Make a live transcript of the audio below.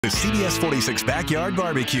The CBS 46 Backyard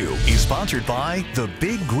Barbecue is sponsored by the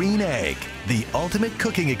Big Green Egg, the ultimate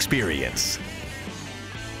cooking experience.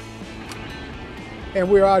 And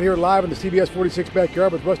we're out here live in the CBS 46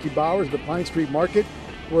 Backyard with Rusty Bowers at the Pine Street Market.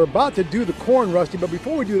 We're about to do the corn, Rusty, but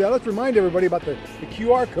before we do that, let's remind everybody about the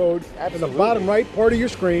QR code in the bottom right part of your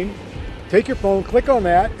screen. Take your phone, click on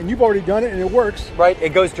that, and you've already done it, and it works. Right, it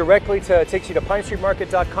goes directly to, takes you to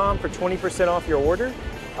pinestreetmarket.com for 20% off your order.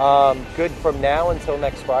 Good from now until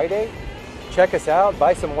next Friday. Check us out,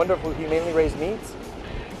 buy some wonderful humanely raised meats.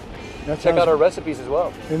 Check out our recipes as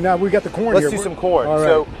well. And now we got the corn here. Let's do some corn. All right.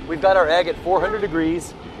 So we've got our egg at 400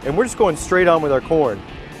 degrees, and we're just going straight on with our corn.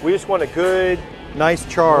 We just want a good, nice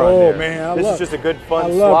char on there. Oh man, this is just a good, fun, I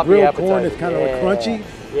love sloppy grilled appetizer. corn. It's kind of like crunchy.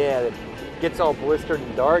 Yeah, it gets all blistered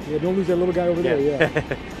and dark. Yeah, don't lose that little guy over there.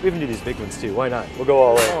 Yeah. We even do these big ones too. Why not? We'll go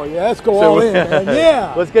all in. Oh yeah, let's go all in, man.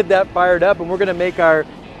 Yeah. Let's get that fired up, and we're gonna make our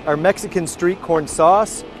Mexican street corn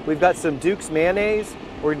sauce. We've got some Duke's mayonnaise.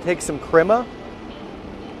 We're gonna take some crema,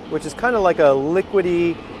 which is kind of like a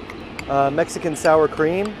liquidy Mexican sour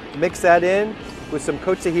cream. Mix that in with some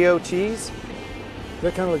cotillon cheese.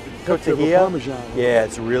 That kind of like the Cotillon? Parmesan. Yeah,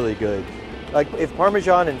 it's really good. Like if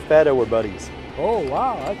Parmesan and feta were buddies. Oh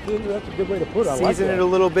wow, that's a good way to put it. Season it a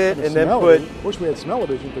little bit, and then wish we had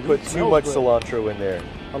smell-o-vision. Put too much cilantro in there.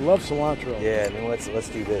 I love cilantro. Yeah, and then let's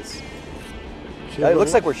do this. It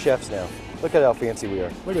looks like we're chefs now. Look at how fancy we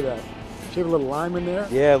are. Look at that. Shave a little lime in there.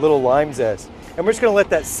 Yeah, a little lime zest. And we're just gonna let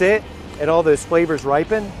that sit and all those flavors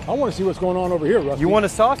ripen. I want to see what's going on over here, Rusty. You want a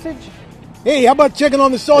sausage? Hey, how about checking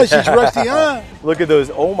on the sausage, Rusty, huh? Look at those,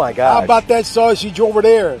 oh my gosh. How about that sausage over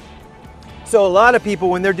there? So a lot of people,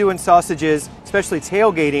 when they're doing sausages, especially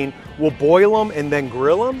tailgating, will boil them and then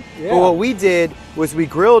grill them. Yeah. But what we did was we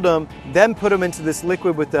grilled them, then put them into this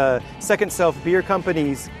liquid with the Second Self Beer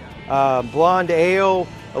Company's blonde ale,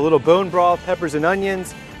 a little bone broth, peppers and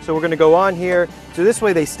onions. So we're gonna go on here. So this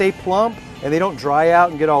way they stay plump and they don't dry out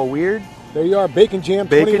and get all weird. There you are, Bacon Jam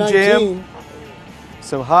Bacon 2019. Jam.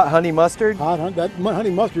 Some hot honey mustard. That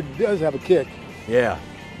honey mustard does have a kick. Yeah.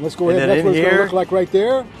 Let's go ahead. That's what it's going to look like right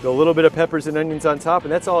there. A little bit of peppers and onions on top,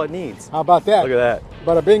 and that's all it needs. How about that? Look at that.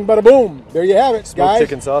 Bada bing, bada boom. There you have it, Smoked guys.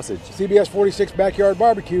 chicken sausage. CBS 46 Backyard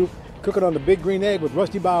Barbecue, cooking on the Big Green Egg with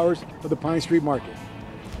Rusty Bowers of the Pine Street Market.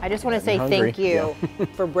 I just want to say thank you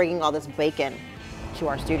for bringing all this bacon to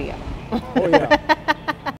our studio. Oh yeah.